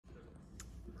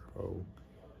Bro,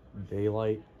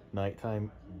 daylight,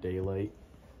 nighttime, daylight.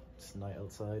 It's night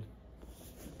outside.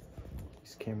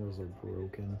 These cameras are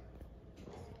broken.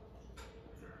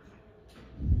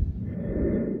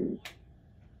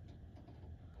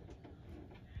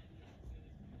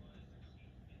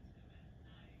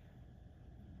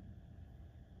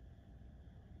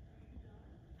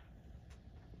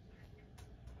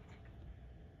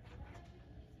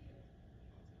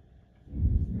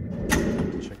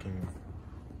 Checking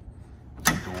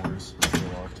the doors.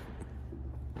 They're locked.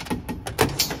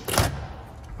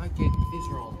 I get these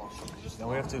are all locked. Now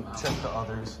we have to check the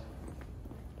others.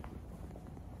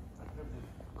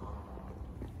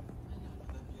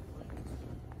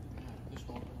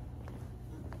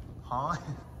 Huh?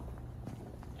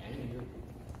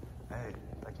 Эй,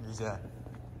 так нельзя.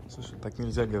 Слушай, так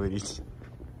нельзя говорить.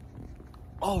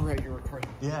 Oh, right, you're recording.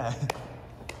 Yeah.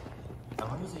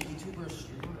 I was a YouTuber,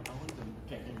 streamer. I want them to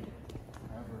get in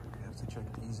forever. We have to check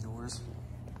these doors.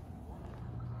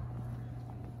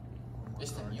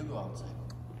 This time you go outside.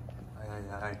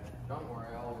 Aye. Don't worry,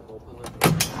 I'll open the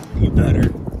door. You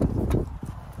better.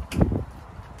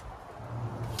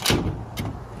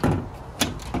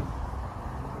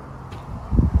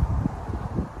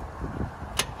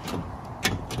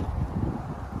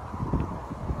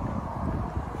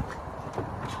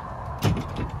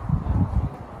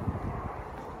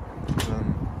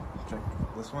 Check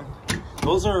this one.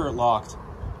 Those are locked.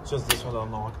 It's just this one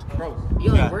unlocked. Bro,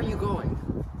 Eli, Yeah. where are you going?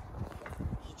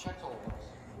 He checked all of us.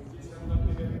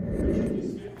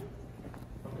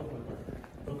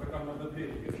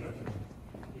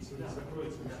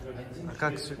 А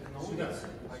как все?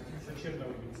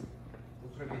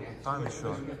 Там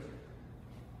еще.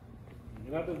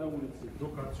 Не надо на улице,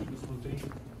 только отсюда смотри.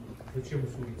 Зачем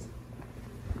с улицы?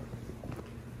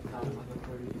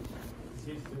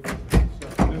 Здесь,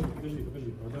 сейчас,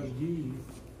 подожди.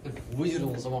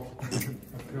 Выдернул замок.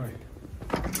 Открывай.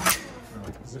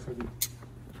 Заходи.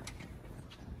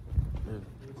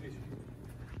 Вот здесь.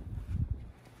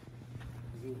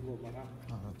 За углом, ага.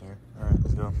 Oh, right there. All right,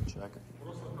 let's go. Check.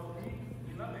 Просто толкни,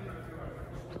 не надо их открывать, а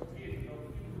просто двери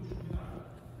толкни, лучше не надо.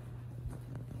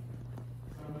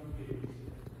 Самые двери.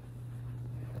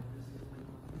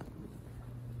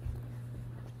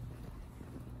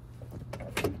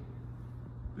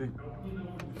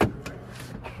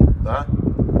 Да?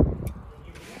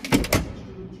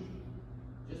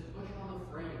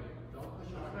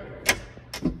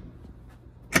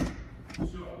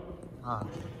 А.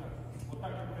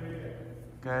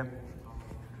 Окей.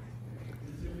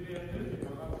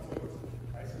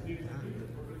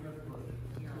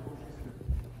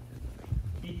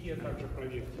 И те также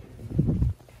проверьте.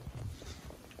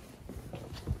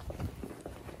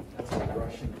 That's like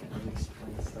Russian and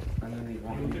explain stuff. And then they И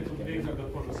want вот you эту to get дверь it. надо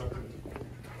тоже закрыть.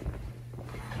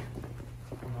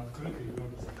 Она открыта, ее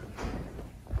надо закрыть.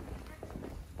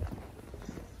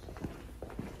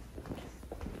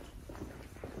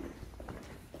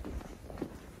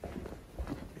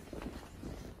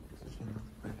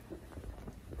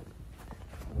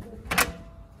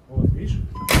 Вот, видишь?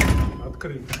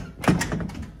 Открыт.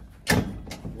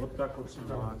 Вот так вот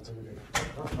сюда.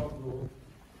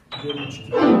 Две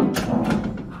ручки.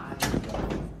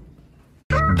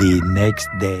 The next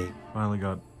day. Finally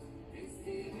got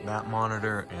that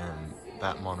monitor and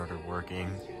that monitor working.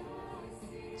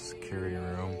 Security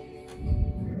room.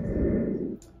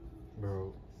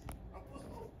 Bro,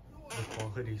 the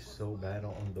quality's so bad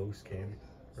on those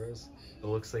cameras. It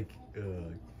looks like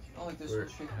Oh, like this we're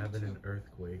one's shaking having too. an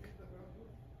earthquake.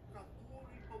 Oh,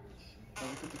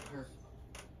 look at the curve.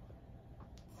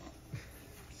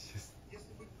 It's just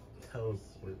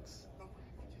teleports.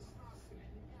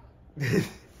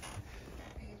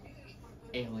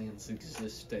 Aliens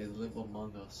exist, they live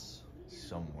among us.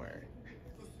 Somewhere.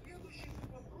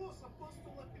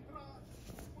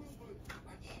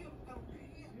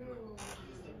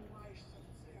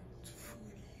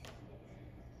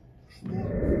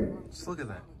 Just look at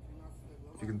that.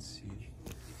 If you can see.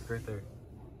 Right there.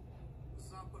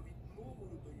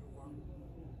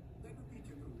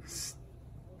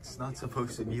 It's not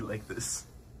supposed to be like this.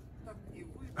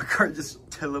 A car just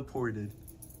teleported.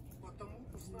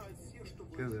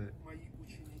 Look at that.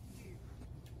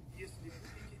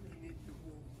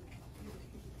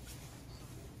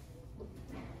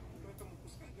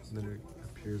 Then it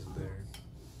appears there.